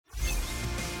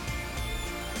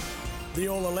The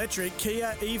all-electric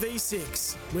Kia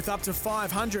EV6 with up to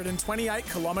 528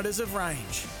 kilometres of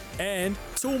range. And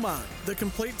Toolmart, the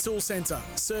complete tool centre,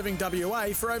 serving WA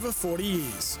for over 40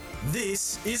 years.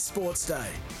 This is Sportsday.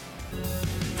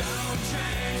 Don't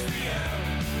change me.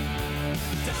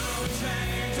 Don't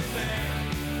change a thing.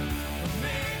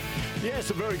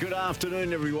 Yes, a very good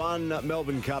afternoon, everyone.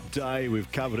 Melbourne Cup Day.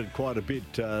 We've covered it quite a bit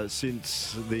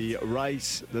since the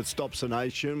race that stops the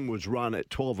nation was run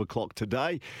at 12 o'clock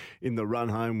today in the run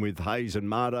home with Hayes and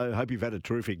Mardo. Hope you've had a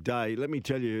terrific day. Let me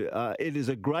tell you, it is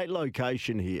a great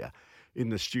location here in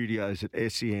the studios at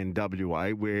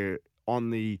SENWA. We're on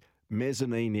the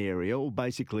mezzanine area, or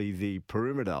basically the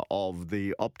perimeter of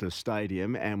the Optus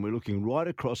Stadium, and we're looking right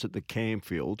across at the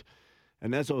Campfield.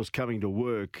 And as I was coming to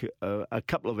work a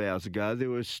couple of hours ago,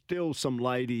 there were still some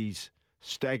ladies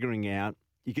staggering out.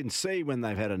 You can see when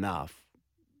they've had enough.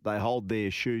 They hold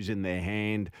their shoes in their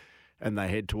hand and they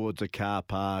head towards a car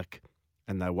park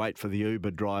and they wait for the Uber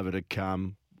driver to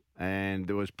come. And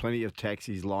there was plenty of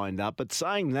taxis lined up. But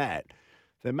saying that,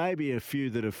 there may be a few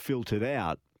that have filtered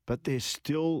out, but there's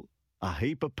still a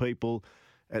heap of people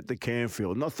at the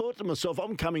Campfield. And I thought to myself,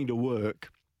 I'm coming to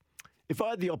work. If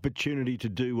I had the opportunity to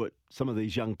do what some of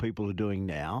these young people are doing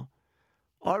now,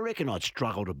 I reckon I'd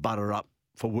struggle to butter up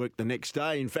for work the next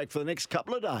day. In fact, for the next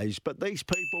couple of days. But these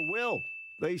people will.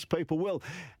 These people will.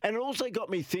 And it also got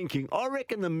me thinking, I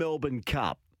reckon the Melbourne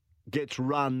Cup gets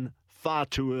run far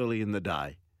too early in the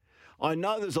day. I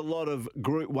know there's a lot of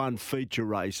Group 1 feature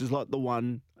races, like the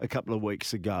one a couple of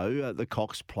weeks ago, the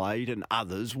Cox Plate and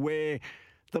others, where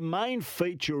the main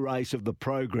feature race of the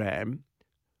program,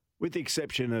 with the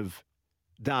exception of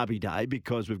Derby Day,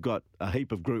 because we've got a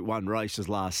heap of Group 1 races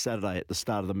last Saturday at the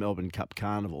start of the Melbourne Cup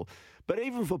Carnival. But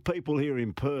even for people here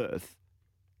in Perth,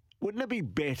 wouldn't it be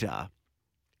better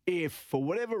if, for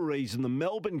whatever reason, the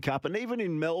Melbourne Cup, and even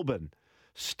in Melbourne,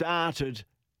 started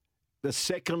the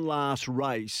second last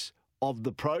race of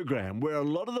the program, where a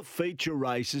lot of the feature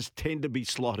races tend to be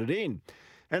slotted in?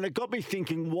 And it got me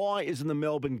thinking, why isn't the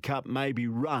Melbourne Cup maybe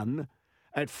run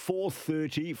at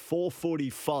 4:30,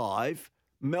 4:45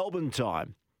 Melbourne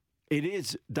time? It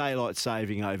is daylight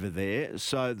saving over there,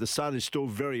 so the sun is still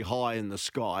very high in the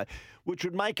sky, which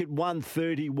would make it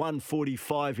 1:30,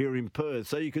 1:45 here in Perth.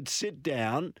 So you could sit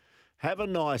down, have a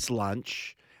nice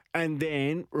lunch, and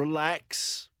then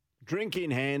relax, drink in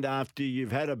hand after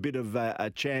you've had a bit of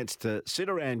a chance to sit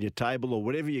around your table or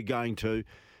whatever you're going to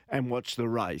and watch the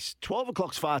race. 12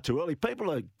 o'clock's far too early. People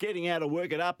are getting out of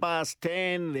work at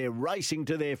 10:30. They're racing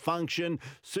to their function.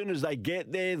 As soon as they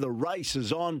get there, the race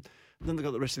is on. Then they've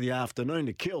got the rest of the afternoon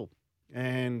to kill.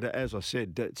 And as I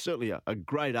said, it's certainly a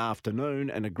great afternoon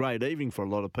and a great evening for a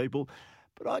lot of people.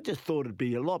 But I just thought it'd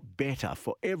be a lot better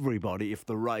for everybody if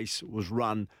the race was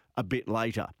run a bit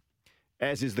later,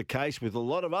 as is the case with a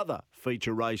lot of other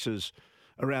feature races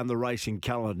around the racing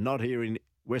calendar, not here in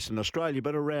Western Australia,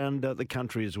 but around the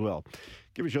country as well.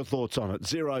 Give us your thoughts on it.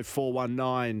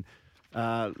 0419,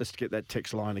 let's get that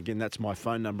text line again. That's my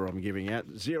phone number I'm giving out.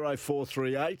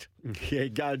 0438. Yeah,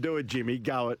 go. Do it, Jimmy.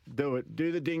 Go it. Do it.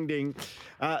 Do the ding-ding.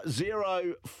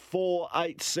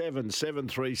 0487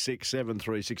 736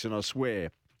 736. And I swear,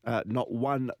 not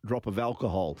one drop of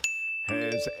alcohol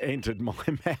has entered my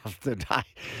mouth today.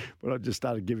 But I just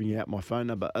started giving out my phone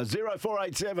number.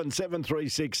 0487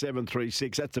 736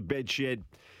 736. That's a bedshed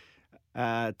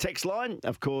text line.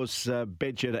 Of course,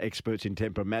 bedshed are experts in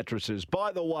Tempur mattresses.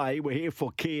 By the way, we're here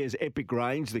for Kia's epic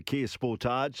range, the Kia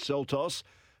Sportage, Seltos,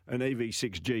 an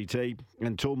EV6 GT,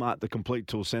 and Toolmart, the complete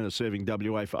tool centre, serving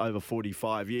WA for over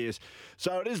 45 years.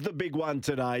 So it is the big one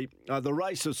today. The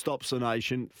race that stops the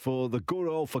nation for the good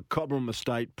oil for Cobram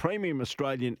Estate, premium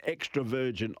Australian extra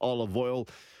virgin olive oil.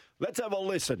 Let's have a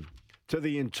listen to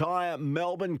the entire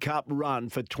Melbourne Cup run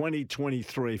for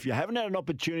 2023. If you haven't had an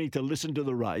opportunity to listen to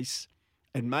the race,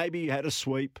 and maybe you had a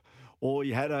sweep or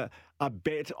you had a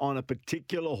bet on a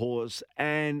particular horse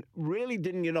and really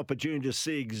didn't get an opportunity to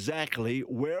see exactly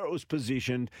where it was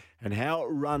positioned and how it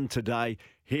ran today,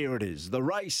 here it is. The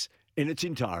race in its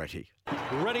entirety.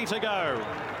 Ready to go.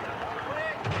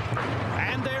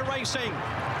 And they're racing.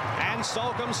 And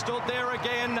Solcombe stood there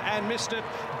again and missed it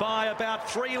by about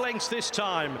 3 lengths this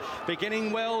time.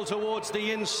 Beginning well towards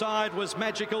the inside was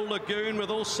Magical Lagoon, with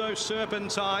also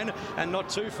Serpentine, and not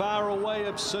too far away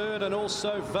Absurd, and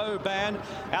also Vauban.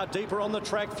 Out deeper on the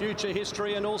track, Future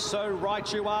History, and also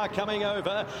Right You Are coming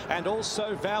over, and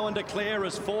also Vow and Declare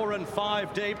is 4 and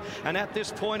 5 deep. And at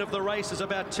this point of the race is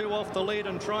about 2 off the lead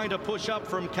and trying to push up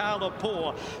from Carla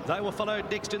Poor. They were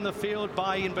followed next in the field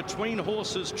by In Between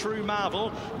Horses, True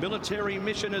Marvel, Military Military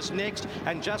Mission is next,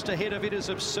 and just ahead of it is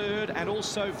Absurd, and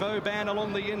also Vauban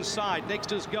along the inside.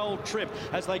 Next is Gold Trip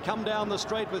as they come down the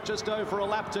straight with just over a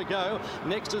lap to go.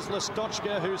 Next is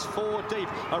Listochka, who's 4 deep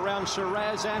around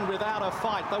Shiraz and without a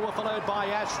fight. They were followed by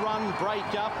Ash Run,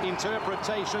 Break Up,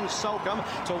 Interpretation, Sulcum.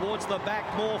 Towards the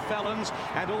back, more Felons,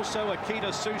 and also Akita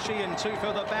Sushi, and 2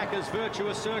 further back is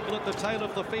Virtuous Circle at the tail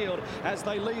of the field. As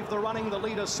they leave the running, the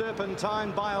leader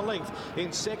Serpentine by a length.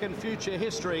 In second, Future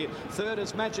History. Third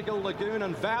is Magical Lagoon,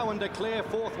 and Vow and Declare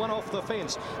fourth, one off the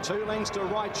fence. 2 lengths to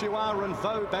Right You Are and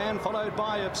Vauban, followed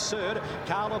by Absurd.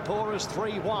 Carlapour is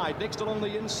 3 wide. Next along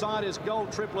the inside is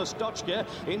Gold Trip Listochka.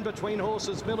 In between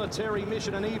horses, Military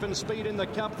Mission and Even Speed in the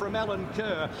cup from Alan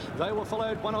Kerr. They were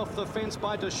followed one off the fence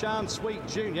by Deshaun Sweet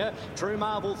Jr. True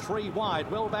Marvel 3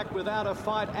 wide. Well back without a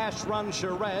fight, Ash Run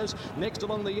Shiraz. Next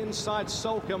along the inside,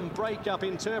 Sulcum, Break Up,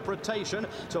 Interpretation.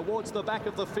 Towards the back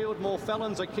of the field, more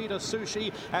Felons, Akita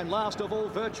Sushi, and last of all,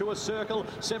 Virtuous Circle.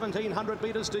 1,700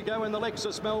 metres to go in the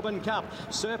Lexus Melbourne Cup.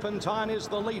 Serpentine is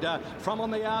the leader. From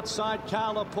on the outside,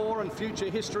 Carlapour, and Future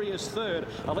History is third.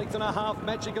 A length and a half,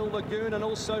 Magical Lagoon, and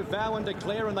also Vow and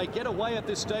Declare, and they get away at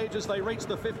this stage as they reach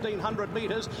the 1,500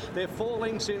 metres. They're 4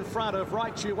 lengths in front of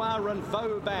Right You Are and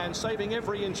Vauban, saving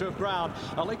every inch of ground.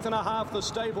 A length and a half, the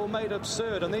stable made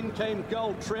Absurd, and then came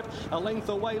Gold Trip. A length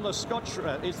away, La Scotch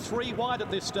is 3 wide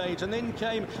at this stage, and then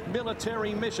came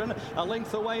Military Mission. A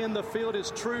length away in the field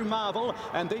is True Marvel,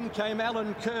 and then came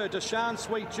Alan Kerr, Deshaun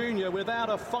Sweet Jr. without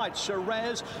a fight.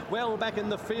 Shiraz well back in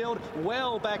the field,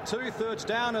 well back 2/3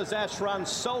 down as Ash Run,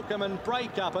 Sulcum and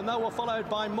Break Up, and they were followed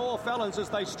by more Felons as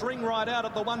they string right out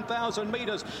at the 1,000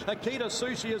 metres. Akita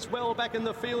Sushi is well back in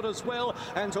the field as well,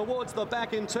 and towards the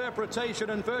back,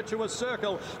 Interpretation and Virtuous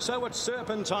Circle. So it's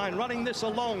Serpentine running this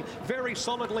along very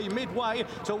solidly midway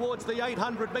towards the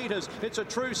 800 metres. It's a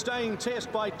true staying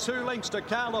test by 2 lengths to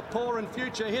Carlapour and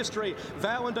Future History.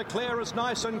 Vow and Declare is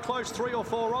nice and close, 3 or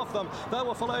 4 off them. They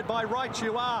were followed by Right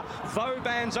You Are.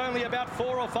 Vauban's only about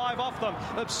 4 or 5 off them.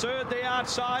 Absurd the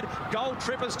outside. Gold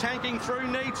Trip is tanking through,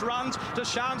 needs runs.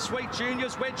 Deshaun Sweet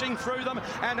Jr.'s wedging through them,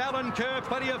 and Alan Kerr,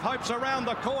 plenty of hopes around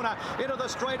the corner into the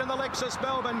straight in the Lexus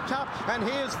Melbourne Cup. And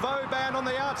here's Vauban on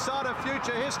the outside of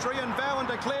Future History, and Vow and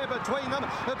Declare between them.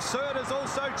 Absurd is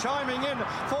also chiming in.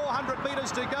 400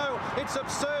 metres to go. It's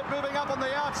Absurd moving up on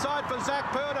the outside for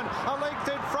Zach Purden. A length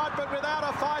in front, but without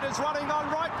a fight, is running on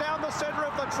right down the centre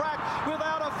of the track.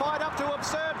 Without a fight up to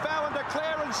Absurd, Vow and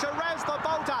Declare, and Shiraz the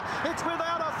bolter. It's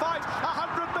without a fight.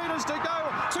 100 metres to go.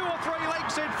 2 or 3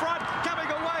 lengths in front, coming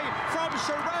away from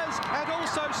Shiraz, and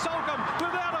also Sulcum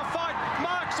without a fight.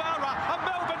 Mark Zara, a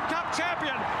Melbourne Cup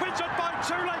champion, wins it by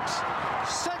 2 lengths.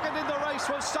 Second in the race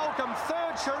was Sulcum,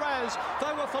 third Shiraz.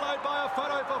 They were followed by a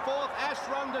photo for fourth, Ash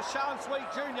Run, Deshaun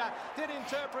Sweet Jr. Did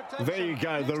Interpretation. There you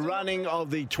go, the running of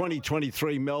the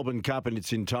 2023 Melbourne Cup in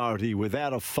its entirety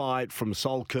without a fight from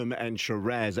Sulcum and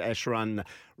Shiraz. Ash Run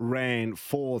ran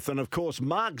fourth. And of course,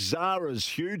 Mark Zara's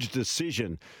huge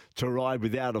decision to ride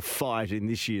without a fight in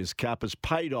this year's Cup has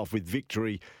paid off with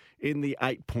victory in the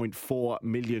 $8.4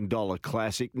 million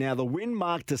Classic. Now, the win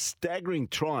marked a staggering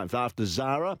triumph after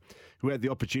Zara, who had the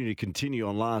opportunity to continue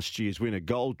on last year's winner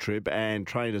Gold Trip, and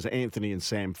trainers Anthony and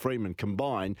Sam Freeman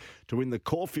combined to win the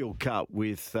Caulfield Cup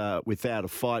without a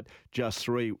fight just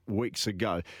 3 weeks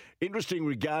ago. Interesting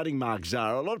regarding Mark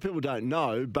Zara, a lot of people don't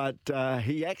know, but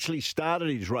he actually started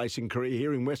his racing career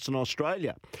here in Western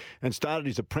Australia and started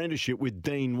his apprenticeship with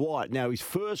Dean White. Now, his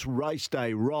first race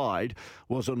day ride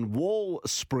was on Wall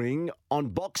Spring on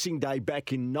Boxing Day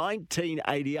back in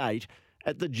 1988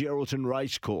 at the Geraldton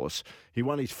Racecourse. He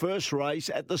won his first race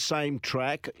at the same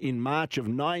track in March of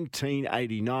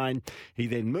 1989. He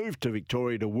then moved to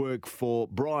Victoria to work for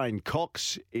Brian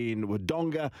Cox in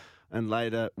Wodonga, and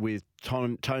later with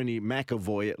Tony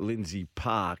McAvoy at Lindsay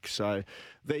Park. So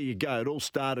there you go. It all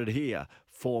started here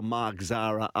for Mark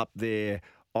Zara up there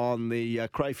on the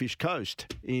Crayfish Coast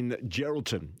in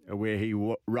Geraldton, where he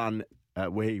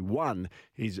won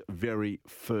his very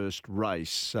first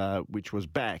race, which was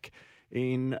back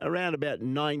in around about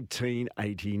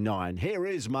 1989. Here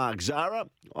is Mark Zara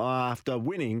after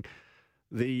winning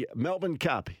the Melbourne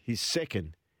Cup, his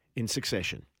second in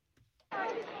succession.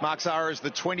 Mark Zara is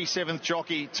the 27th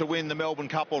jockey to win the Melbourne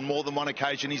Cup on more than one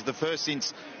occasion. He's the first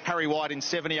since Harry White in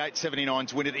 78, 79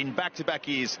 to win it in back-to-back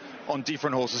years on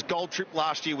different horses. Gold Trip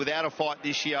last year without a fight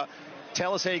this year.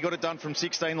 Tell us how you got it done from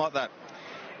 16 like that.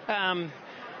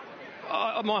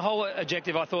 My whole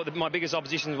objective, I thought that my biggest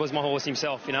opposition was my horse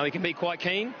himself. You know, he can be quite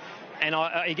keen, and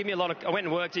he gave me a lot of. I went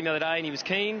and worked him the other day, and he was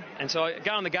keen, and so I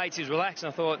go on the gates, he was relaxed,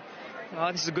 and I thought,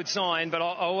 oh, this is a good sign. But I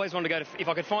always wanted to go if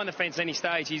I could find the fence at any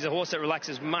stage. He's a horse that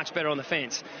relaxes much better on the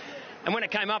fence. And when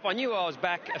it came up, I knew I was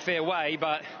back a fair way,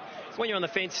 but when you're on the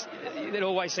fence, it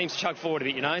always seems to chug forward a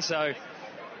bit, you know. So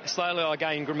slowly I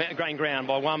gained ground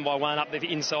by one up the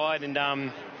inside.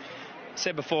 And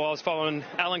said before, I was following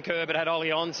Alan Kerr, but had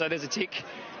Ollie on, so there's a tick.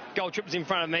 Gold Trip was in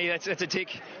front of me, that's a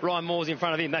tick. Ryan Moore's in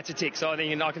front of him, that's a tick. So I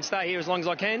think I can stay here as long as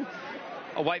I can.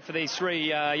 I'll wait for these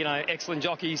three, excellent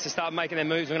jockeys to start making their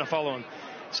moves. I'm going to follow them.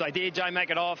 So I did. Jay make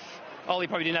it off. Ollie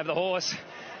probably didn't have the horse.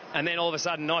 And then all of a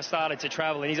sudden I started to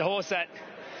travel. And he's a horse that,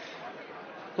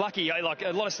 lucky, like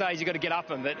a lot of stages you've got to get up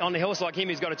him. But on a horse like him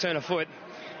who's got to turn a foot,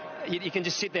 you can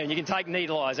just sit there and you can take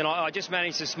needle eyes. And I just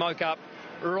managed to smoke up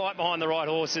right behind the right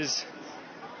horses.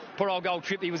 Poor old Gold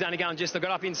Trip, he was only going just, I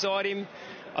got up inside him.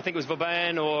 I think it was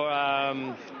Vauban or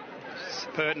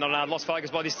Purton, I don't know, lost focus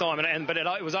by this time. But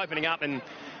it was opening up and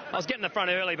I was getting the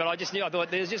front early, but I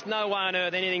thought there's just no way on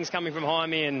earth anything's coming from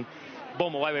behind me, and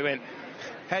boom, away we went.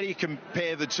 How do you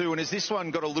compare the two? And has this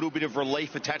one got a little bit of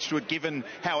relief attached to it, given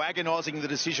how agonising the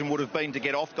decision would have been to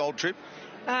get off Gold Trip?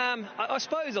 I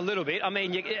suppose a little bit. I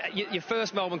mean, your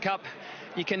first Melbourne Cup,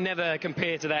 you can never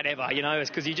compare to that ever, you know,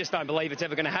 because you just don't believe it's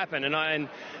ever going to happen. And I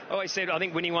always said I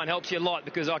think winning one helps you a lot,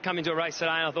 because I come into a race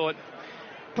today and I thought,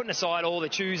 putting aside all the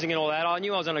choosing and all that, I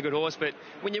knew I was on a good horse, but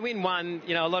when you win one,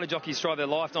 you know, a lot of jockeys strive their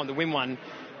lifetime to win one,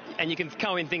 and you can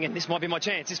go in thinking, this might be my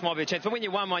chance, this might be a chance. But when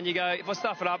you won one, you go, if I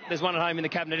stuff it up, there's one at home in the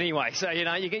cabinet anyway. So, you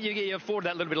know, you afford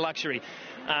that little bit of luxury.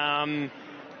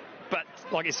 But,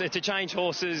 like I said, to change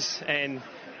horses and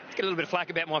get a little bit of flack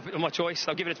about my choice,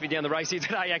 I'll give it to me down the race here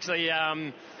today, actually.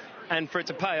 And for it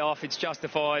to pay off, it's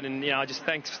justified. And, you know, just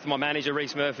thanks to my manager,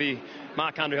 Reece Murphy,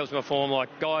 Mark Hunter helps me perform,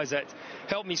 like guys that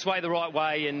help me sway the right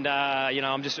way. And, you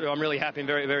know, I'm really happy and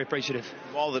very, very appreciative.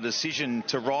 While the decision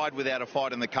to ride without a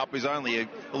fight in the Cup is only a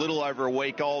little over a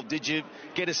week old, did you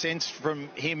get a sense from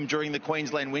him during the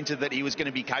Queensland winter that he was going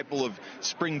to be capable of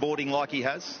springboarding like he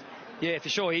has? Yeah, for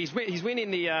sure. He's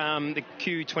winning the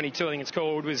Q22, I think it's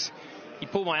called, he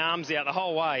pulled my arms out the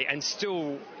whole way and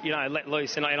still, you know, let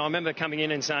loose. And I remember coming in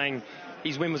and saying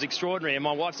his win was extraordinary. And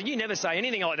my wife said, you never say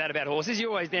anything like that about horses. You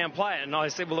always downplay it. And I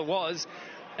said, well, it was.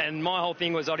 And my whole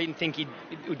thing was I didn't think he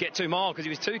would get 2 mile because he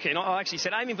was too keen. I actually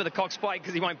said, aim him for the Cox Plate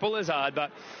because he won't pull as hard. But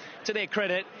to their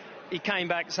credit, he came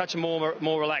back such a more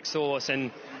relaxed horse. And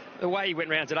the way he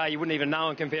went round today, you wouldn't even know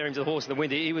and compare him to the horse in the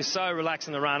winter. He was so relaxed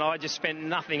in the run. I just spent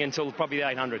nothing until probably the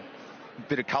 800.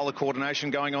 Bit of colour coordination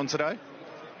going on today?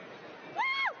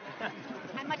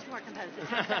 I'm much more composed this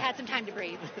time, so I had some time to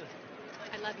breathe.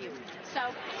 I love you. So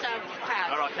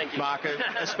proud. All right, thank you. Mark,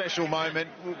 a special moment.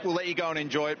 We'll let you go and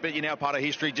enjoy it, but you're now part of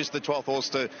history, just the 12th horse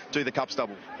to do the Cup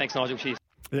stubble. Thanks, Nigel. Cheers.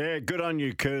 Yeah, good on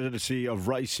you, courtesy of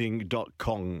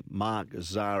racing.com. Mark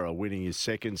Zahra winning his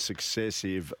second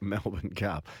successive Melbourne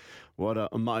Cup. What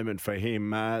a moment for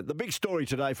him. The big story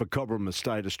today for Cobram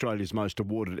Estate, Australia's most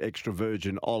awarded extra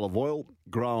virgin olive oil,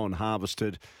 grown,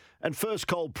 harvested, and first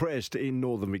cold pressed in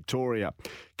northern Victoria.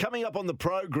 Coming up on the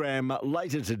program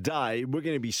later today, we're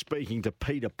going to be speaking to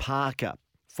Peter Parker,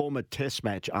 former Test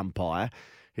match umpire.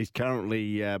 He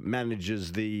currently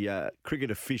manages the cricket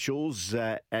officials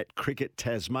at Cricket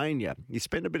Tasmania. He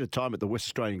spent a bit of time at the West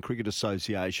Australian Cricket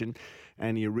Association,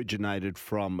 and he originated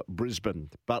from Brisbane.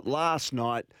 But last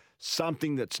night,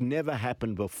 something that's never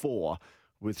happened before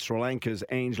with Sri Lanka's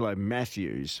Angelo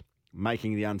Matthews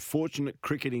making the unfortunate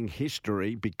cricketing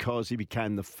history because he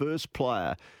became the first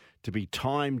player to be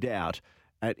timed out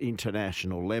at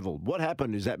international level. What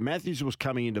happened is that Matthews was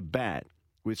coming into bat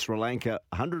with Sri Lanka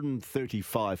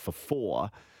 135 for 4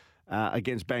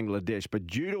 against Bangladesh, but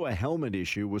due to a helmet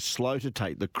issue was slow to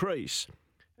take the crease.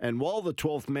 And while the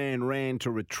 12th man ran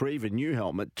to retrieve a new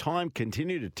helmet, time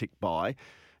continued to tick by,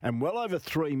 and well over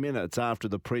 3 minutes after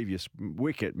the previous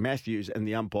wicket, Matthews and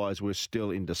the umpires were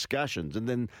still in discussions. And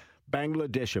then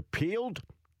Bangladesh appealed,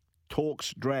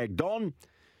 talks dragged on,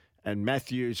 and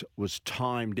Matthews was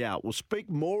timed out. We'll speak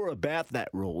more about that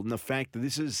rule and the fact that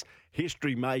this is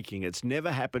history-making. It's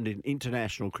never happened in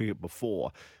international cricket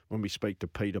before when we speak to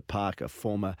Peter Parker,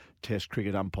 former Test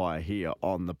cricket umpire, here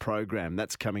on the program.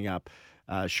 That's coming up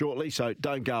shortly, so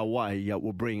don't go away.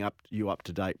 We'll bring you up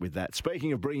to date with that.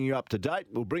 Speaking of bringing you up to date,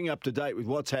 we'll bring you up to date with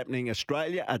what's happening.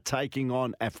 Australia are taking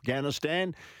on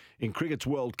Afghanistan in Cricket's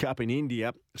World Cup in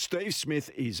India. Steve Smith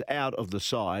is out of the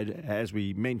side, as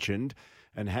we mentioned,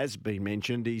 and has been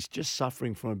mentioned. He's just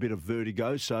suffering from a bit of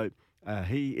vertigo, so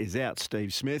he is out,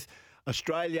 Steve Smith.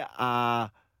 Australia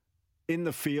are in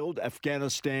the field.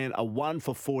 Afghanistan are 1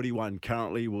 for 41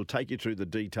 currently. We'll take you through the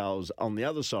details on the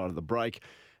other side of the break.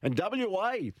 And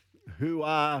WA, who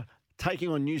are taking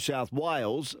on New South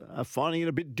Wales, are finding it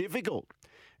a bit difficult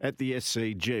at the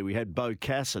SCG. We had Bo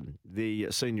Casson,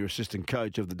 the senior assistant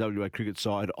coach of the WA cricket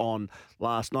side, on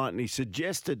last night, and he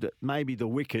suggested that maybe the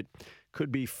wicket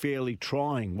could be fairly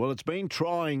trying. Well, it's been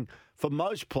trying for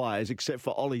most players except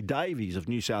for Ollie Davies of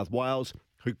New South Wales,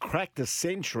 who cracked a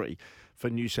century for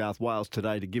New South Wales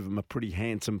today to give them a pretty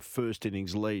handsome first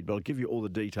innings lead. But I'll give you all the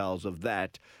details of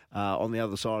that on the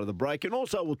other side of the break. And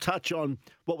also we'll touch on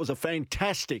what was a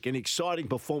fantastic and exciting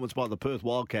performance by the Perth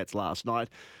Wildcats last night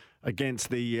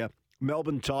against the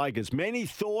Melbourne Tigers. Many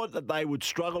thought that they would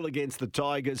struggle against the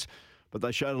Tigers, but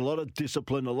they showed a lot of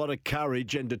discipline, a lot of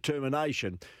courage and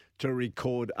determination to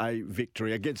record a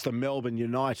victory against the Melbourne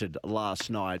United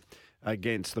last night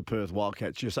against the Perth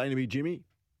Wildcats. You're saying to me, Jimmy?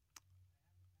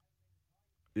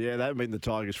 Yeah, they haven't been the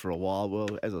Tigers for a while.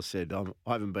 Well, as I said, I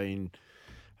haven't been,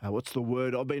 what's the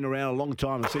word? I've been around a long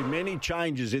time. I've seen many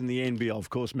changes in the NBL. Of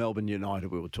course, Melbourne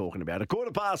United we were talking about.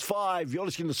 5:15, you're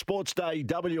listening to Sportsday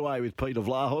WA with Peter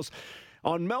Vlahos.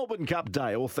 On Melbourne Cup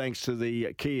Day, all thanks to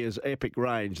the Kia's epic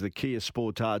range, the Kia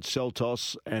Sportage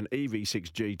Seltos and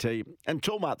EV6 GT, and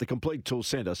Toolmart, the complete tool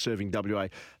centre, serving WA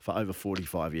for over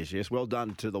 45 years. Yes, well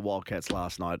done to the Wildcats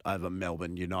last night over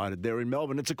Melbourne United. They're in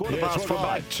Melbourne. It's 5:15. Welcome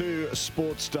back to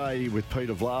Sports Day with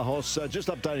Peter Vlahos. Just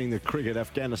updating the cricket,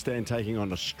 Afghanistan taking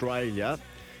on Australia.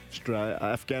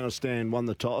 Afghanistan won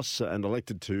the toss and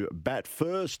elected to bat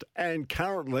first, and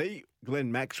currently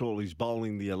Glenn Maxwell is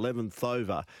bowling the 11th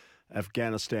over.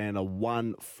 Afghanistan are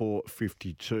 1 for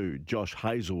 52. Josh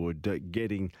Hazlewood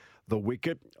getting the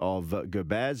wicket of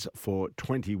Gurbaz for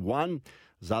 21.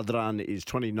 Zadran is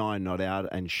 29 not out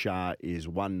and Shah is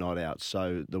 1 not out.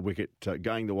 So the wicket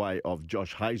going the way of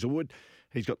Josh Hazlewood.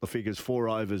 He's got the figures: 4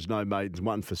 overs, no maidens,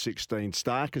 1 for 16.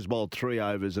 Stark has bowled 3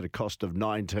 overs at a cost of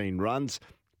 19 runs.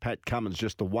 Pat Cummins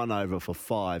just a 1 over for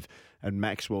 5. And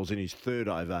Maxwell's in his 3rd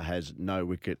over has no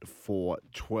wicket for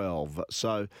 12.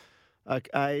 So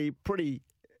a pretty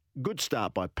good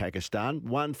start by Pakistan,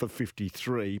 1 for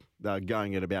 53. They're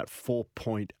going at about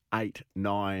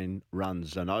 4.89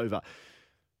 runs and over.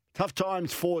 Tough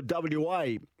times for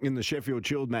WA in the Sheffield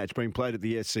Shield match being played at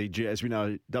the SCG. As we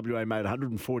know, WA made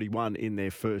 141 in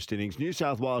their first innings. New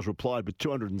South Wales replied with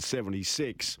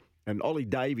 276. And Ollie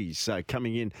Davies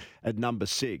coming in at number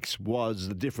 6 was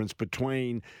the difference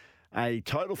between a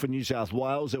total for New South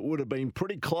Wales that would have been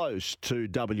pretty close to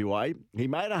WA. He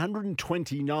made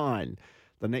 129.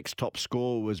 The next top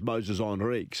score was Moses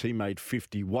Enriques. He made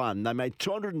 51. They made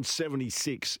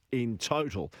 276 in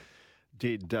total,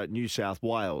 did New South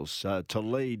Wales, to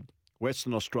lead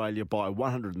Western Australia by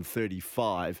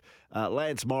 135.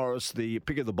 Lance Morris, the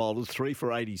pick of the bowlers, 3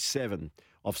 for 87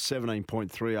 off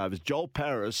 17.3 overs. Joel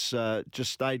Paris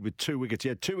just stayed with 2 wickets. He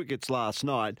had 2 wickets last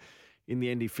night. In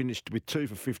the end, he finished with 2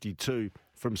 for 52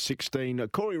 from 16.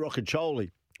 Corey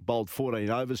Rocchiccioli bowled 14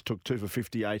 overs, took 2 for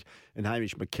 58. And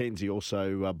Hamish McKenzie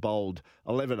also bowled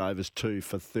 11 overs, 2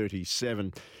 for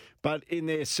 37. But in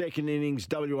their second innings,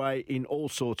 WA in all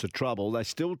sorts of trouble. They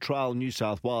still trail New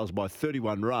South Wales by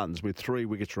 31 runs with 3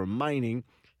 wickets remaining.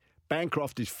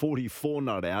 Bancroft is 44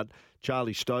 not out.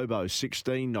 Charlie Stobo,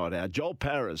 16 not out. Joel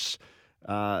Paris,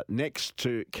 next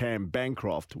to Cam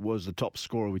Bancroft, was the top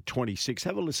scorer with 26.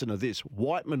 Have a listen to this.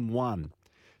 Whiteman 1.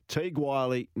 Teague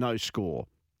Wiley, no score.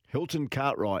 Hilton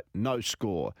Cartwright, no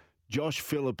score. Josh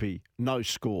Philippi, no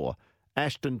score.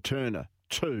 Ashton Turner,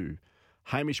 2.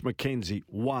 Hamish McKenzie,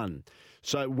 1.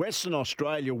 So Western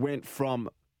Australia went from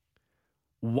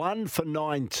 1 for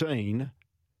 19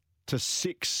 to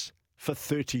 6 for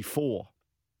 34.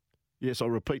 Yes,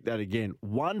 I'll repeat that again.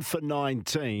 1 for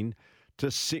 19 to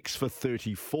 6 for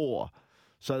 34.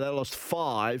 So they lost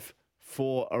 5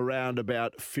 for around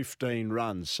about 15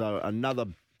 runs. So another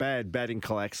bad batting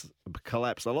collapse.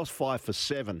 They lost 5 for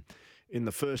 7 in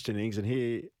the first innings, and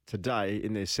here today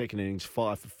in their second innings,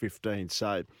 5 for 15.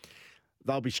 So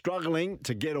they'll be struggling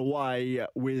to get away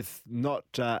with not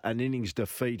an innings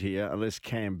defeat here unless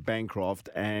Cam Bancroft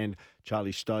and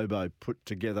Charlie Stobo put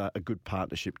together a good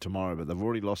partnership tomorrow. But they've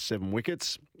already lost 7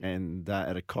 wickets and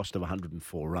at a cost of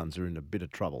 104 runs. They're in a bit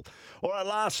of trouble. All right,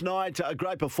 last night, a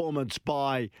great performance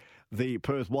by the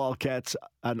Perth Wildcats,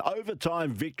 an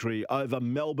overtime victory over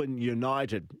Melbourne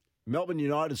United. Melbourne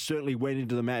United certainly went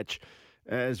into the match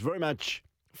as very much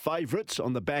favourites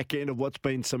on the back end of what's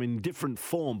been some indifferent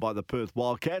form by the Perth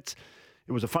Wildcats.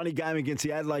 It was a funny game against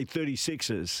the Adelaide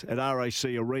 36ers at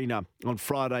RAC Arena on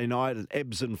Friday night, an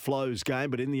ebbs and flows game,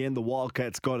 but in the end the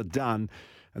Wildcats got it done.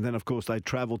 And then, of course, they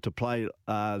travelled to play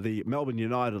the Melbourne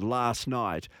United last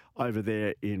night over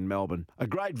there in Melbourne. A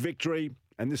great victory,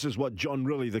 and this is what John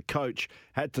Rillie, the coach,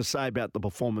 had to say about the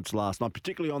performance last night,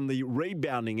 particularly on the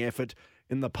rebounding effort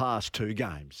in the past 2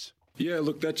 games. Yeah,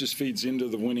 look, that just feeds into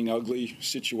the winning ugly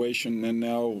situation, and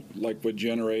now, we're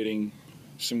generating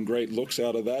some great looks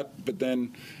out of that. But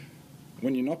then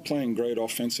when you're not playing great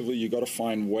offensively, you got to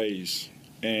find ways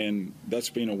And that's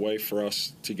been a way for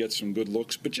us to get some good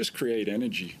looks, but just create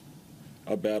energy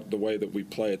about the way that we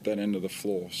play at that end of the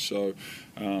floor. So,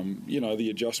 the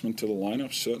adjustment to the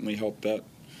lineup certainly helped that.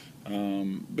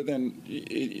 But then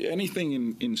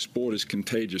anything in sport is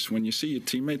contagious. When you see your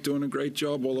teammate doing a great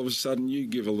job, all of a sudden you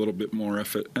give a little bit more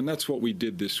effort. And that's what we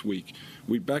did this week.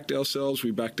 We backed ourselves,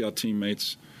 we backed our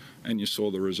teammates, and you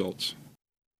saw the results.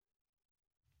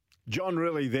 John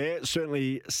Rillie there,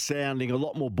 certainly sounding a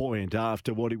lot more buoyant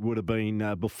after what it would have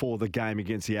been before the game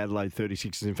against the Adelaide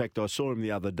 36ers. In fact, I saw him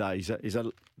the other day. He's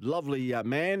a lovely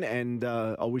man, and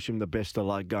I wish him the best of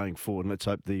luck going forward. And let's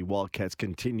hope the Wildcats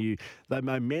continue their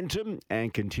momentum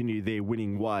and continue their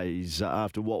winning ways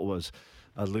after what was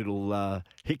a little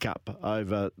hiccup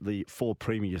over the 4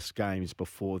 previous games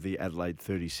before the Adelaide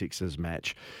 36ers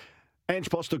match. Ange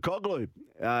Postecoglou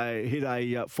hit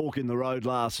a fork in the road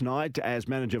last night as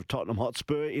manager of Tottenham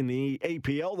Hotspur in the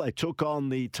EPL. They took on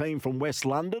the team from West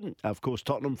London. Of course,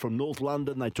 Tottenham from North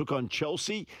London. They took on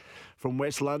Chelsea from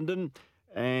West London,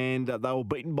 and they were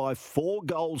beaten by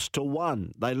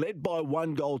 4-1. They led by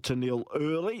 1-0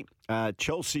 early.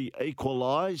 Chelsea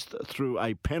equalised through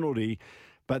a penalty,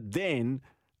 but then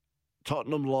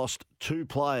Tottenham lost 2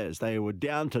 players. They were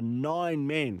down to 9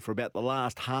 men for about the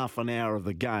last half an hour of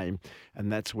the game,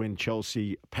 and that's when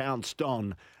Chelsea pounced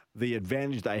on the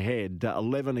advantage they had,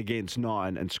 11 against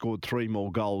 9, and scored 3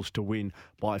 more goals to win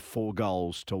by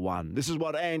 4-1. This is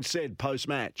what Ange said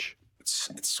post-match. It's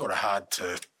sort of hard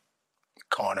to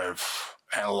kind of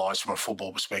analyse from a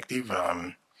football perspective.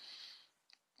 Kind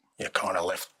of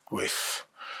left with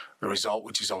the result,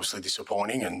 which is obviously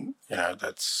disappointing, and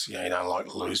that's you don't like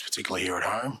to lose, particularly here at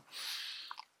home.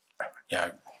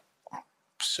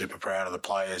 Super proud of the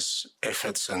players'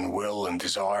 efforts and will and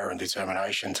desire and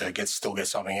determination to still get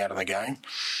something out of the game.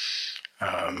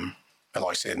 But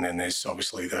like I said, and then there's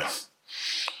obviously the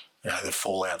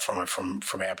fallout from it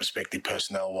from our perspective,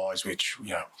 personnel wise, which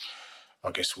I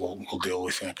guess we'll deal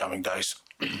with in the coming days.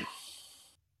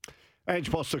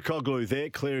 Ange Postecoglou there,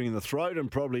 clearing the throat, and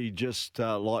probably just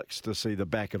likes to see the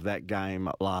back of that game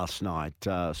last night.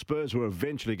 Spurs were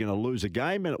eventually going to lose a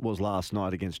game, and it was last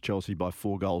night against Chelsea by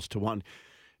 4-1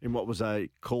 in what was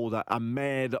called a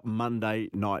mad Monday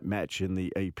night match in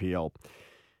the EPL.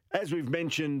 As we've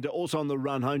mentioned, also on the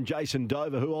run home, Jason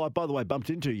Dover, who I, by the way,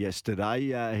 bumped into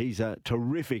yesterday. He's a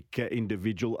terrific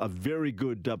individual, a very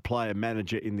good player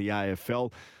manager in the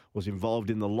AFL. Was involved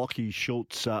in the Lockie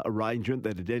Schultz arrangement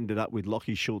that had ended up with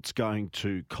Lockie Schultz going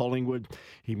to Collingwood.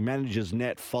 He manages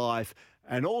Nat 5,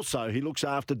 and also he looks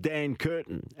after Dan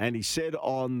Curtin. And he said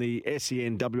on the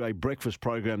SENWA breakfast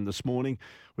program this morning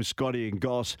with Scotty and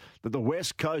Goss that the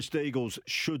West Coast Eagles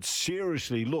should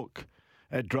seriously look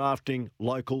at drafting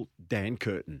local Dan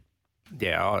Curtin.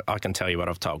 Yeah, I can tell you what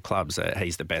I've told clubs, that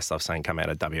he's the best I've seen come out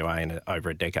of WA in over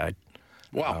a decade.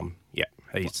 Wow. Yeah.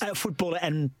 He's a footballer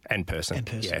and person.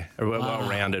 Yeah, a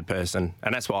well-rounded person.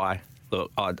 And that's why, look,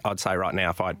 I'd say right now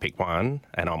if I'd pick one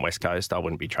and I'm West Coast, I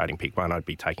wouldn't be trading pick one, I'd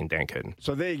be taking Dan Curtin.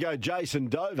 So there you go, Jason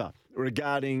Dover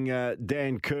regarding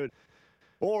Dan Curtin.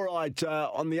 All right,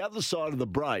 on the other side of the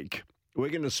break, we're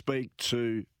going to speak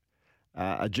to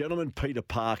a gentleman, Peter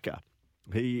Parker.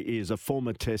 He is a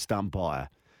former Test umpire.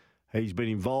 He's been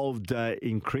involved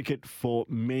in cricket for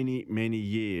many, many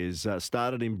years.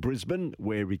 Started in Brisbane,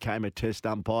 where he became a Test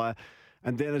umpire,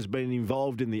 and then has been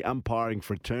involved in the umpiring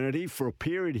fraternity for a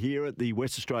period here at the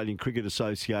West Australian Cricket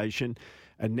Association,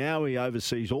 and now he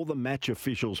oversees all the match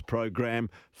officials program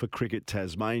for Cricket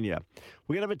Tasmania.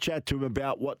 We're going to have a chat to him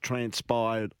about what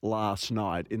transpired last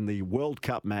night in the World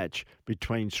Cup match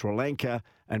between Sri Lanka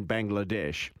and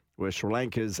Bangladesh, where Sri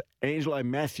Lanka's Angelo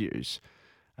Matthews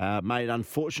made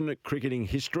unfortunate cricketing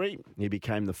history. He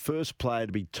became the first player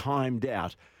to be timed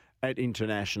out at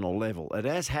international level. It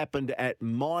has happened at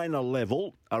minor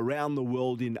level around the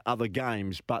world in other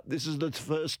games, but this is the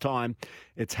first time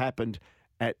it's happened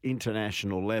at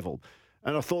international level.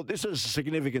 And I thought this is a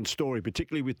significant story,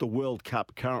 particularly with the World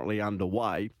Cup currently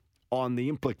underway, on the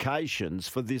implications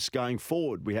for this going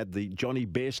forward. We had the Johnny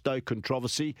Bairstow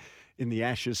controversy in the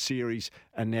Ashes series,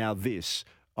 and now this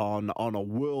on a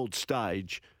world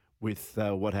stage with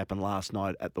what happened last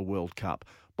night at the World Cup.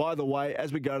 By the way,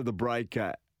 as we go to the break,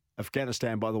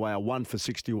 Afghanistan, by the way, are 1 for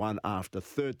 61 after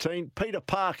 13. Peter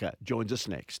Parker joins us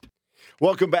next.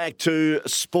 Welcome back to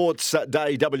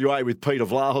Sportsday WA with Peter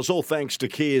Vlahos. All thanks to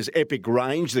Kia's epic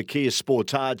range, the Kia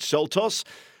Sportage Seltos,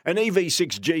 an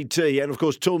EV6 GT, and of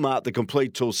course Toolmart, the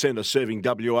complete tool centre serving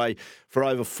WA for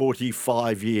over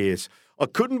 45 years. I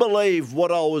couldn't believe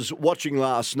what I was watching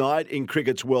last night in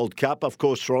cricket's World Cup. Of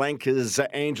course, Sri Lanka's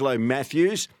Angelo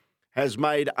Matthews has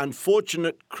made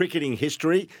unfortunate cricketing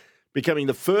history, becoming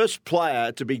the first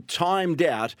player to be timed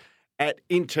out at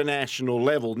international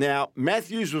level. Now,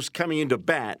 Matthews was coming into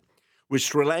bat with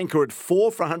Sri Lanka at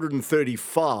 4 for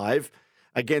 135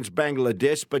 against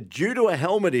Bangladesh, but due to a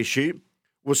helmet issue,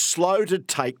 was slow to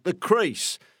take the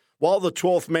crease. While the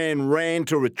 12th man ran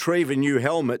to retrieve a new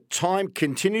helmet, time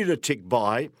continued to tick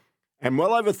by, and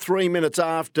well over 3 minutes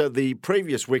after the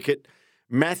previous wicket,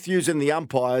 Matthews and the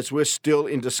umpires were still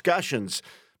in discussions.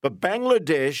 But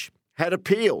Bangladesh had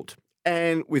appealed,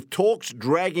 and with talks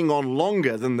dragging on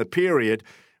longer than the period,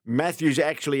 Matthews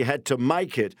actually had to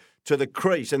make it to the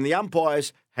crease, and the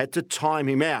umpires had to time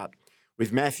him out,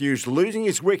 with Matthews losing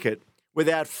his wicket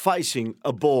without facing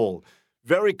a ball.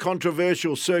 Very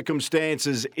controversial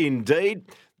circumstances indeed.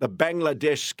 The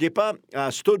Bangladesh skipper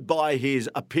stood by his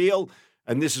appeal,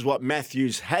 and this is what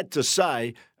Matthews had to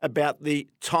say about the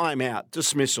timeout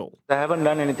dismissal. I haven't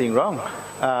done anything wrong.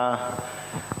 I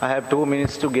have 2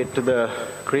 minutes to get to the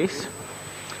crease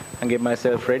and get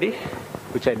myself ready,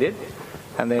 which I did.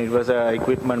 And then it was an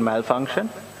equipment malfunction.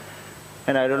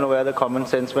 And I don't know where the common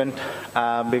sense went,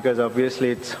 because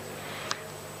obviously it's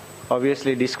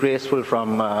disgraceful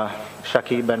from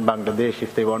Shakib and Bangladesh.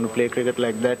 If they want to play cricket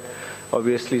like that,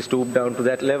 obviously stoop down to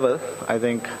that level, I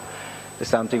think there's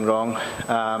something wrong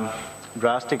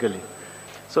drastically.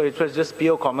 So it was just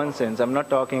pure common sense. I'm not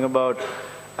talking about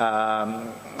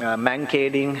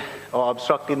mankading or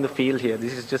obstructing the field here.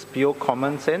 This is just pure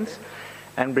common sense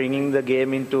and bringing the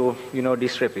game into,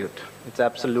 disrepute. It's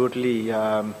absolutely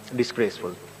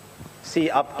disgraceful. See,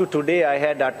 up to today, I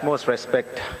had utmost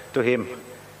respect to him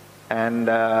and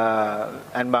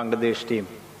Bangladesh team.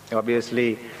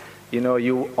 Obviously,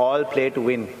 you all play to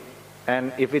win,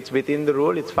 and if it's within the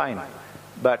rule, it's fine.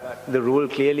 But the rule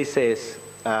clearly says,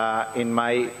 in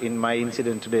my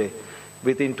incident today,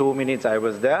 within 2 minutes I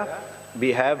was there.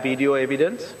 We have video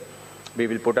evidence. We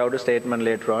will put out a statement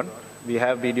later on. We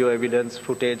have video evidence,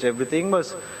 footage, everything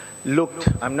was looked.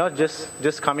 I'm not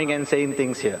just coming and saying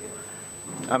things here.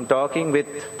 I'm talking with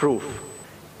proof.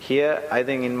 Here, I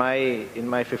think in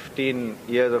my 15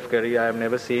 years of career, I've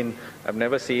never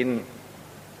seen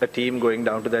a team going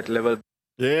down to that level.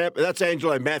 Yeah, that's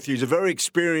Angelo Matthews, a very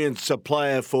experienced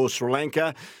player for Sri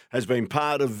Lanka, has been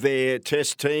part of their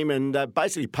test team and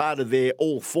basically part of their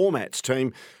all formats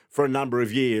team for a number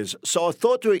of years. So I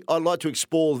thought I'd like to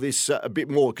explore this a bit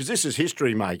more, because this is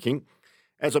history making.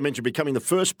 As I mentioned, becoming the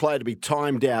first player to be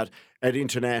timed out at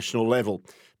international level.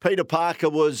 Peter Parker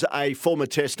was a former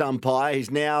test umpire.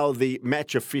 He's now the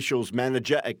match officials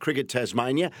manager at Cricket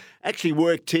Tasmania. Actually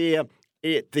worked here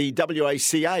at the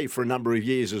WACA for a number of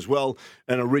years as well,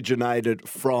 and originated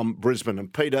from Brisbane.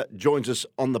 And Peter joins us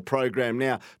on the program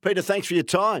now. Peter, thanks for your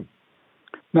time.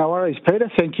 No worries,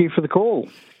 Peter. Thank you for the call.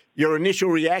 Your initial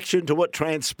reaction to what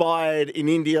transpired in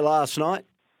India last night?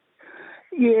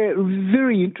 Yeah,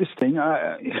 very interesting.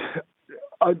 I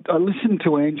listened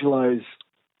to Angelo's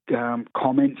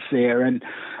comments there, and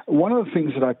one of the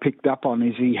things that I picked up on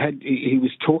is he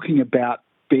was talking about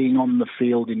being on the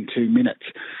field in 2 minutes.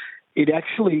 It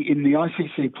actually, in the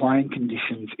ICC playing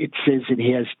conditions, it says that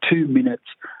he has 2 minutes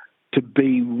to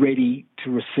be ready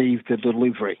to receive the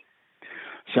delivery.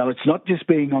 So it's not just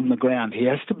being on the ground. He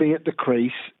has to be at the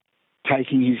crease,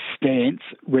 taking his stance,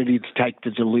 ready to take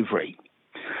the delivery.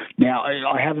 Now,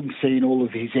 I haven't seen all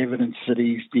of his evidence that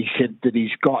he said that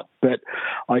he's got, but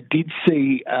I did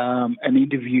see an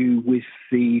interview with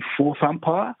the fourth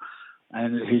umpire,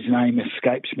 and his name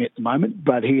escapes me at the moment,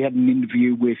 but he had an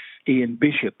interview with Ian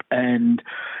Bishop, and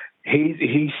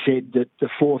he said that the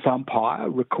fourth umpire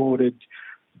recorded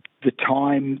the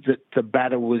time that the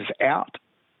batter was out,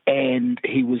 and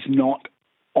he was not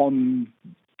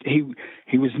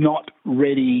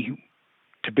ready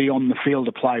to be on the field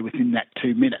to play within that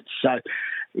 2 minutes. So,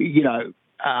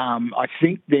 I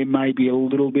think there may be a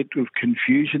little bit of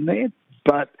confusion there,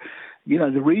 but,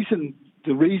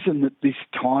 the reason that this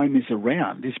time is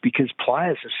around is because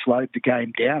players have slowed the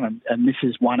game down, and this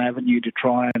is one avenue to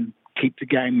try and keep the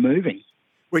game moving.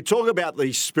 We talk about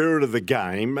the spirit of the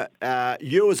game.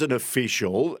 You as an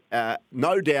official,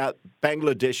 no doubt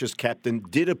Bangladesh's captain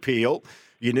did appeal.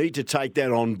 You need to take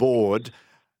that on board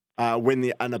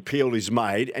when an appeal is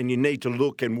made, and you need to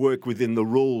look and work within the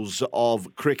rules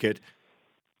of cricket.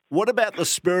 What about the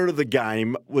spirit of the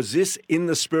game? Was this in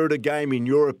the spirit of the game, in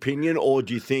your opinion, or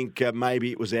do you think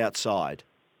maybe it was outside?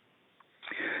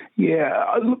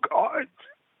 Yeah, look,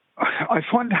 I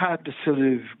find it hard to sort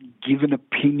of give an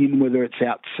opinion whether it's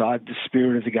outside the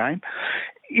spirit of the game.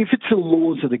 If it's the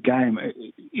laws of the game,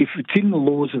 if it's in the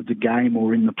laws of the game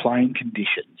or in the playing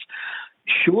conditions,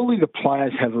 surely the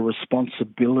players have a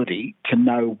responsibility to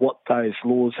know what those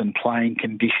laws and playing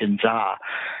conditions are.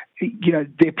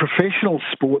 they're professional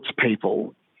sports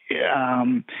people.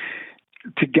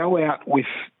 To go out with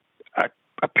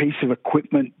a piece of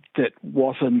equipment that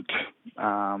wasn't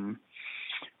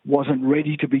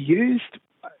ready to be used,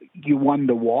 you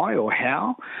wonder why or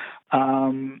how.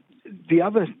 The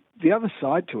other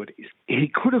side to it is he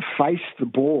could have faced the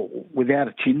ball without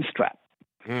a chin strap.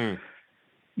 Mm.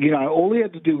 All he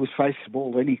had to do was face the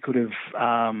ball, then he could have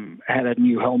had a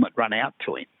new helmet run out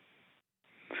to him.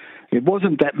 It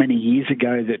wasn't that many years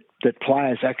ago that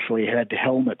players actually had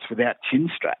helmets without chin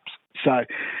straps. So,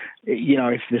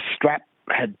 if the strap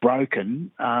had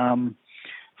broken,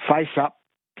 face up,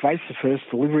 face the first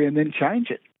delivery and then change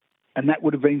it. And that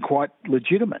would have been quite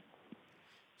legitimate.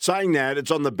 Saying that,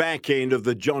 it's on the back end of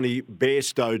the Johnny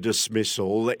Bairstow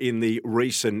dismissal in the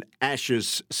recent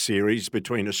Ashes series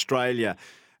between Australia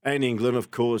and England. Of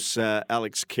course,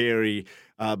 Alex Carey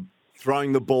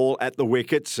throwing the ball at the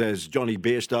wickets as Johnny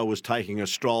Bairstow was taking a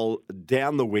stroll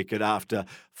down the wicket after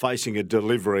facing a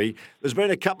delivery. There's been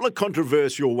a couple of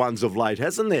controversial ones of late,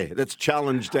 hasn't there, that's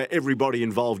challenged everybody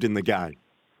involved in the game?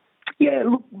 Yeah,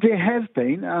 look, there have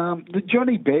been. The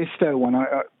Johnny Bairstow one,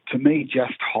 to me,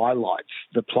 just highlights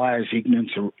the players'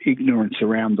 ignorance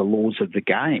around the laws of the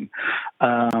game.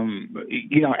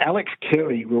 Alex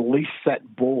Carey released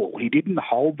that ball. He didn't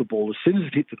hold the ball. As soon as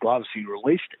it hit the gloves, he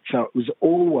released it. So it was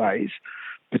always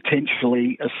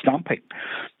potentially a stumping.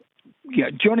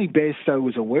 Johnny Bairstow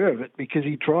was aware of it because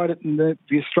he tried it in the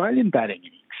Australian batting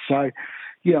innings. So,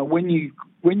 when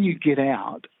you get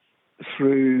out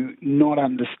through not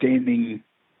understanding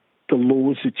the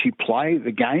laws that you play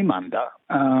the game under,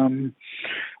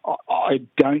 I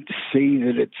don't see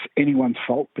that it's anyone's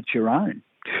fault but your own.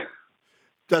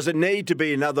 Does it need to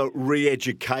be another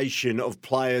re-education of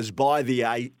players by the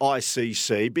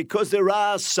ICC? Because there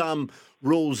are some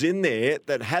rules in there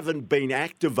that haven't been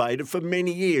activated for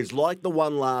many years, like the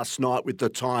one last night with the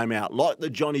timeout, like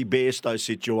the Johnny Bairstow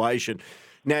situation.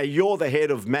 Now, you're the head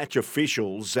of match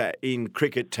officials in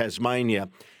Cricket Tasmania.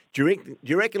 Do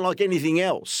you reckon, like anything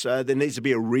else, there needs to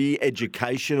be a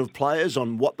re-education of players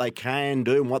on what they can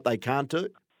do and what they can't do?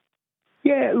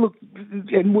 Yeah, look,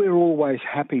 and we're always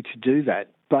happy to do that.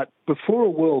 But before a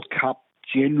World Cup,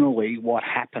 generally what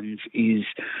happens is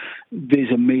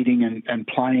there's a meeting and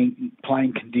playing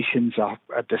conditions are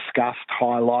discussed,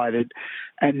 highlighted,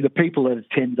 and the people that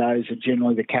attend those are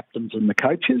generally the captains and the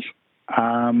coaches.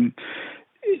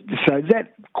 So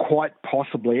that quite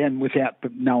possibly, and without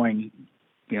knowing,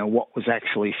 what was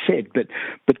actually said, but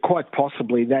quite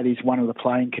possibly that is one of the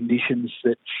playing conditions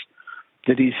that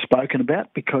is spoken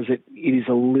about because it is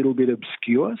a little bit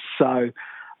obscure. So,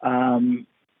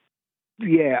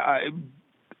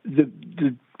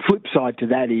 the flip side to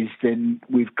that is then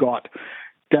we've got,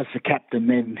 does the captain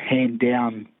then hand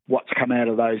down what's come out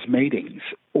of those meetings,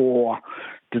 or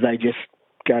do they just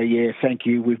go, yeah, thank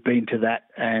you, we've been to that,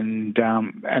 and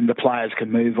the players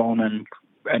can move on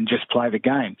and just play the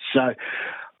game. So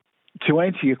to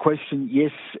answer your question,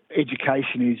 yes,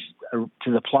 education is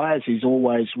to the players is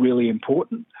always really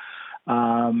important,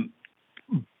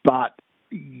 but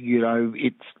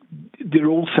there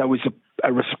also is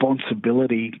a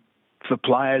responsibility for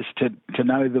players to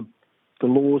know the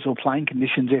laws or playing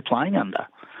conditions they're playing under.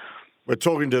 We're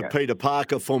talking to Peter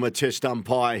Parker, former Test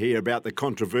umpire, here about the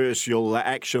controversial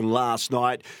action last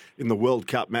night in the World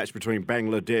Cup match between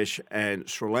Bangladesh and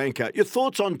Sri Lanka. Your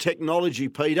thoughts on technology,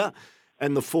 Peter,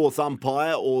 and the fourth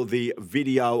umpire or the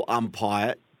video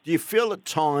umpire? Do you feel at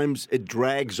times it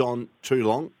drags on too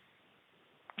long?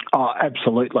 Oh,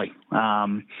 absolutely.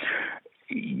 When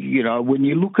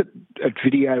you look at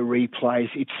video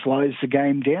replays, it slows the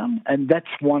game down, and that's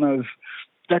one of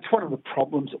the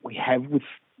problems that we have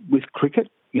with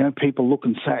cricket. People look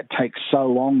and say it takes so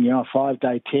long. A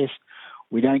 5-day test,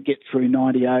 we don't get through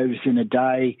 90 overs in a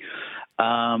day,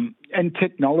 and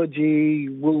technology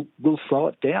will slow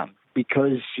it down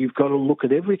because you've got to look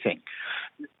at everything.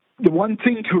 The one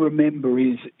thing to remember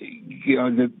is,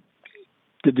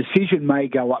 the decision may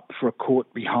go up for a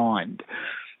court behind,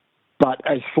 but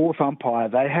as fourth umpire,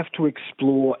 they have to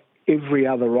explore every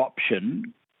other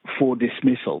option for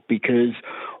dismissal because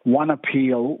one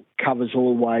appeal covers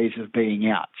all ways of being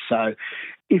out. So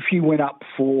if you went up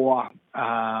for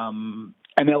an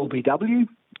LBW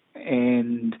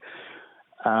and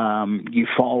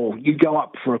you go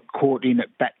up for a court in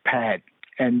at bat pad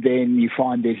and then you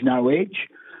find there's no edge,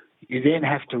 you then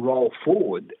have to roll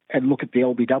forward and look at the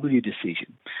LBW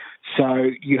decision. So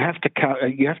you have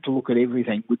to look at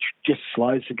everything, which just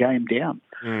slows the game down.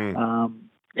 Mm.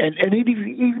 And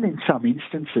even in some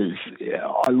instances,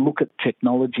 I look at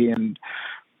technology and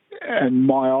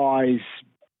my eyes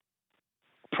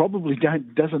probably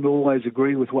doesn't always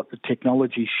agree with what the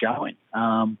technology's showing.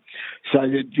 So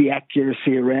the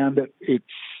accuracy around it,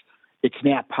 it's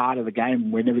now part of the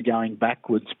game. We're never going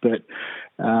backwards, but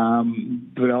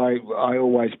I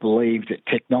always believe that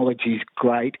technology is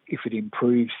great if it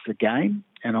improves the game,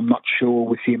 and I'm not sure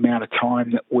with the amount of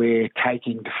time that we're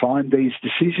taking to find these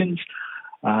decisions,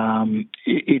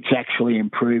 it's actually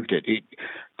improved it.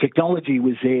 Technology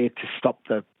was there to stop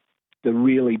the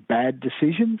really bad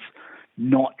decisions,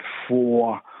 not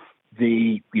for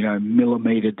the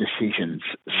millimetre decisions.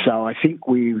 So I think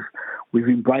we've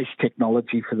embraced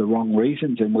technology for the wrong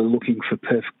reasons, and we're looking for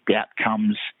perfect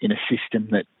outcomes in a system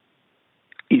that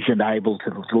isn't able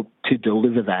to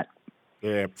deliver that.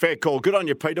 Yeah, fair call. Good on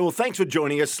you, Peter. Well, thanks for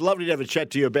joining us. Lovely to have a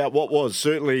chat to you about what was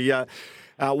certainly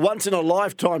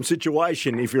once-in-a-lifetime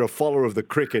situation, if you're a follower of the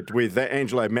cricket, with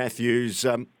Angelo Matthews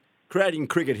creating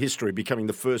cricket history, becoming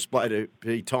the first player to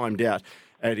be timed out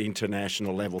at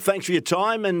international level. Thanks for your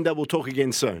time, and we'll talk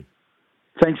again soon.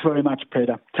 Thanks very much,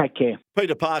 Peter. Take care.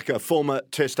 Peter Parker, former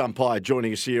Test umpire,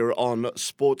 joining us here on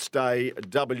Sportsday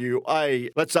WA.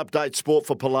 Let's update sport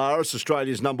for Polaris,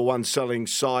 Australia's #1 selling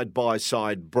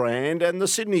side-by-side brand. And the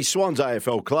Sydney Swans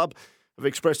AFL club have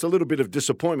expressed a little bit of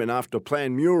disappointment after a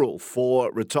planned mural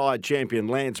for retired champion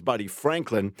Lance Buddy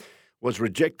Franklin was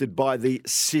rejected by the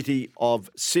City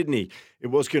of Sydney. It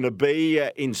was going to be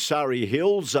in Surrey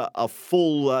Hills, a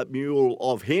full mural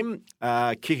of him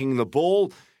kicking the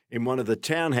ball in one of the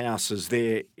townhouses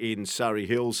there in Surrey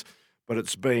Hills, but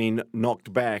it's been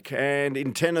knocked back. And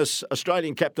in tennis,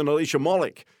 Australian captain Alicia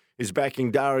Molik is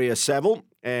backing Daria Saville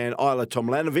and Isla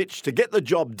Tomljanovic to get the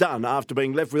job done after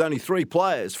being left with only 3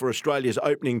 players for Australia's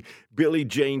opening Billie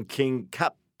Jean King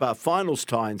Cup finals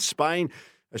tie in Spain,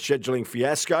 a scheduling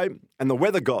fiasco. And the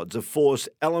weather gods have forced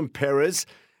Alan Perez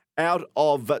out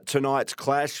of tonight's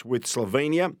clash with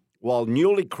Slovenia, while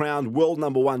newly crowned world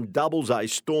 #1 doubles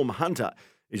ace Storm Hunter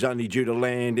is only due to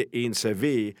land in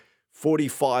Seville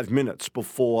 45 minutes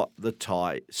before the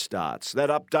tie starts. That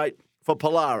update for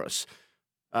Polaris.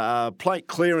 Plate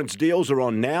clearance deals are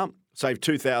on now. Save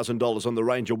 $2,000 on the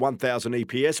range of 1,000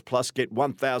 EPS, plus get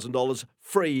 $1,000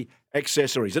 free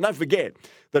accessories. And don't forget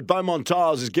that Beaumont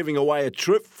Tiles is giving away a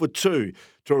trip for 2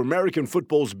 to American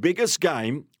football's biggest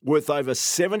game worth over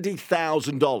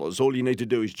 $70,000. All you need to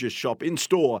do is just shop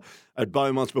in-store at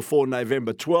Beaumont's before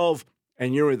November 12,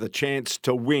 and you're in the chance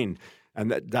to win.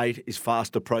 And that date is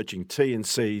fast approaching.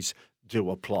 T&Cs do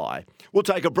apply. We'll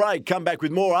take a break, come back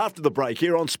with more after the break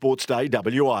here on Sportsday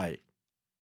WA.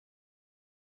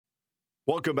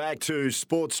 Welcome back to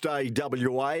Sportsday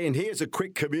WA, and here's a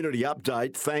quick community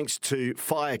update thanks to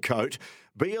Firecoat.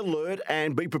 Be alert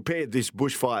and be prepared this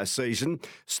bushfire season.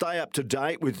 Stay up to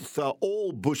date with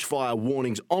all bushfire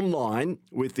warnings online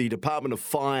with the Department of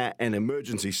Fire and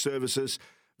Emergency Services.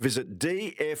 Visit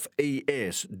dfes.wa.gov.au.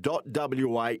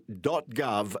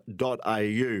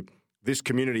 This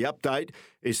community update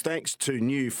is thanks to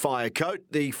new Firecoat,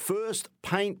 the first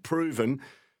paint-proven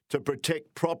to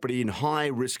protect property in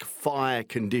high-risk fire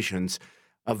conditions,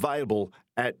 available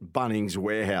at Bunnings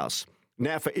Warehouse.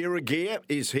 Now for Irrigear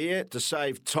is here to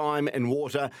save time and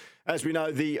water. As we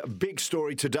know, the big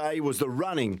story today was the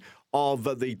running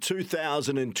of the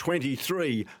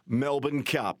 2023 Melbourne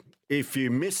Cup. If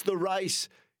you missed the race,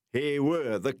 here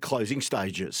were the closing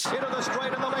stages. Into the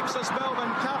straight of the Lexus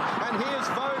Melbourne Cup, and here's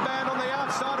Vauban on the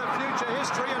outside of Future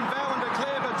History and Bow and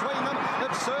Declare between them.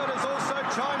 Absurd is also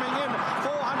chiming in.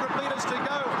 400 metres to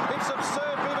go. It's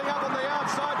Absurd moving up on the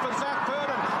outside for Zach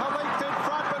Burden. A length in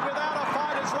front, but without a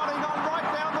fight is running on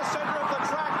right down the centre of the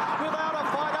track. Without a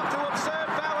fight up to Absurd,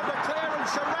 Bow and Declare and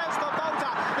Shiraz the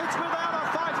bolter. It's without a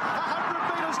fight. 100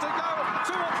 metres to go.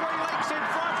 2 or 3 lengths in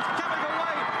front, coming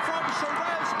away from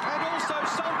Shiraz and also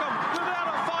Solcombe. Without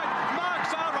a fight, Mark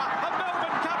Zara, a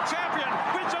Melbourne Cup champion,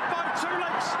 wins it by 2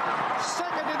 lengths.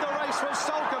 Second in the race was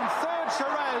Solcombe. Third,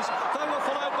 Shiraz. They were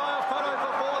followed by a photo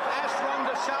for fourth. Ashron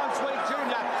de Sweet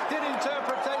Jr. did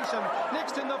interpretation.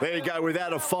 Next in the... There you go,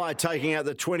 without a fight, taking out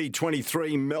the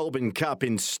 2023 Melbourne Cup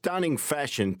in stunning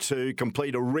fashion to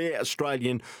complete a rare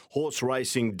Australian horse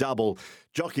racing double.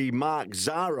 Jockey Mark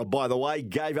Zara, by the way,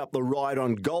 gave up the ride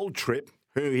on Gold Trip,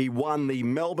 who he won the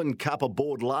Melbourne Cup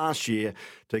aboard last year,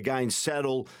 to gain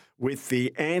saddle with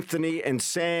the Anthony and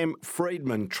Sam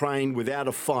Freedman train without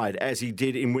a fight, as he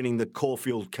did in winning the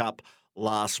Caulfield Cup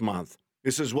last month.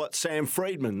 This is what Sam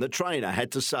Freedman, the trainer,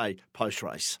 had to say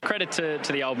post-race. Credit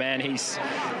to the old man. He's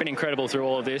been incredible through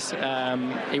all of this.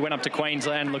 He went up to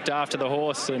Queensland, looked after the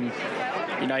horse, and,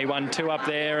 he won 2 up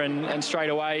there, and straight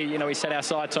away, we set our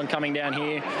sights on coming down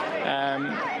here.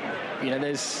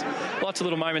 there's lots of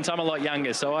little moments. I'm a lot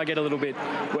younger, so I get a little bit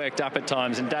worked up at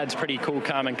times, and Dad's pretty cool,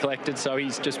 calm and collected, so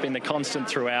he's just been the constant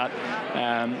throughout.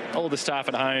 All the staff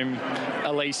at home,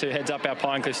 Elise, who heads up our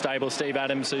Pinecliff stable, Steve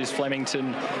Adams, who's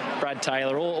Flemington, Brad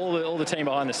Taylor, all the team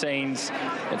behind the scenes.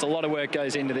 It's a lot of work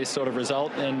goes into this sort of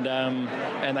result,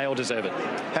 and they all deserve it.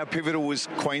 How pivotal was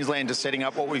Queensland to setting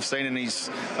up what we've seen in his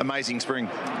amazing spring?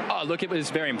 Oh, look, it was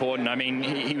very important. I mean,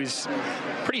 he was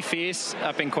pretty fierce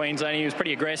up in Queensland. He was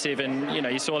pretty aggressive, and,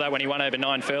 you saw that when he won over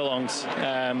 9 furlongs.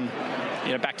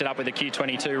 Backed it up with a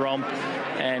Q22 romp,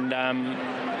 and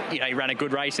he ran a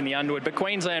good race in the Underwood, but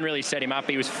Queensland really set him up.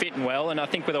 He was fit and well, and I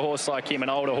think with a horse like him, an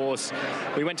older horse,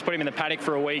 we went to put him in the paddock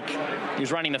for a week. He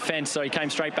was running the fence, so he came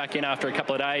straight back in after a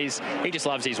couple of days. He just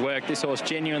loves his work. This horse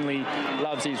genuinely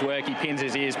loves his work. He pins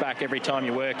his ears back every time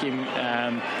you work him.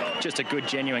 Just a good,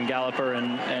 genuine galloper,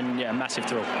 and massive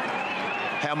thrill.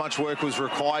 How much work was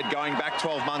required going back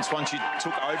 12 months once you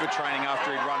took over training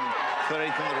after he'd run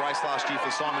 13th in the race last year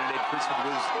for Simon and Ed Crisford?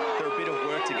 Was there a bit of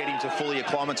work to get him to fully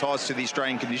acclimatise to the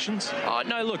Australian conditions?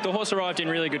 No, look, the horse arrived in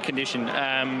really good condition.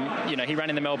 He ran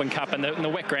in the Melbourne Cup, and the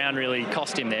wet ground really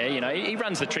cost him there. He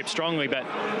runs the trip strongly, but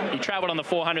he travelled on the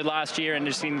 400 last year and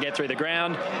just didn't get through the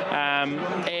ground.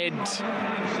 Ed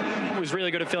was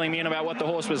really good at filling me in about what the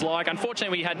horse was like.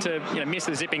 Unfortunately, we had to miss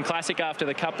the Zipping Classic after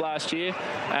the Cup last year.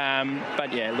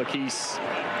 But yeah, look, he's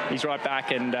right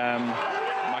back, and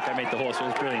might go meet the horse. It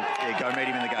was brilliant. Yeah, go meet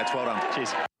him in the gates. Well done.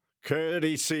 Cheers.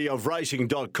 Courtesy of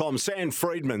Racing.com, Sam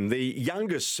Freedman, the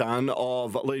youngest son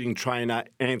of leading trainer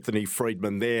Anthony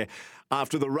Freedman there,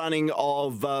 after the running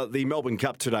of the Melbourne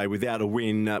Cup today without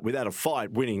a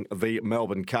fight, winning the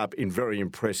Melbourne Cup in very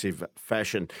impressive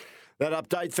fashion. That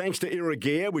update thanks to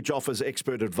Irrigear, which offers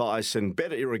expert advice and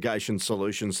better irrigation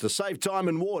solutions to save time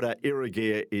and water.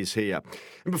 Irrigear is here.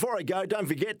 And before I go, don't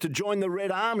forget to join the Red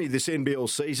Army this NBL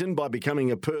season by becoming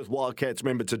a Perth Wildcats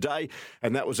member today.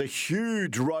 And that was a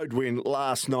huge road win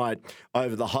last night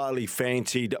over the highly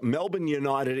fancied Melbourne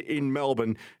United in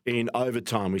Melbourne in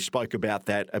overtime. We spoke about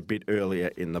that a bit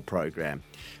earlier in the program.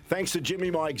 Thanks to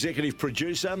Jimmy, my executive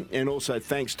producer, and also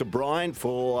thanks to Brian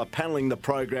for panelling the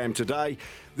program today.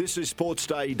 This is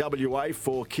Sportsday WA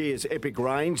for Kia's Epic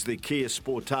Range, the Kia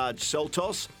Sportage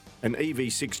Seltos, an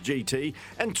EV6 GT,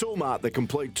 and Toolmart, the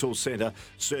complete tool centre,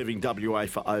 serving WA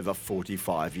for over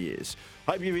 45 years.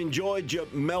 Hope you've enjoyed your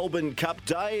Melbourne Cup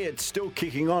day. It's still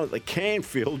kicking on at the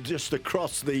Canfield, just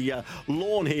across the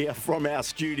lawn here from our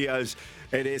studios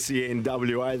at SEN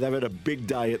WA. They've had a big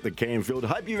day at the Canfield.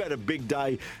 Hope you've had a big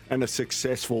day and a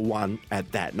successful one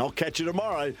at that. And I'll catch you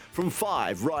tomorrow from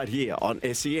 5 right here on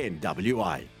SEN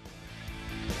WA.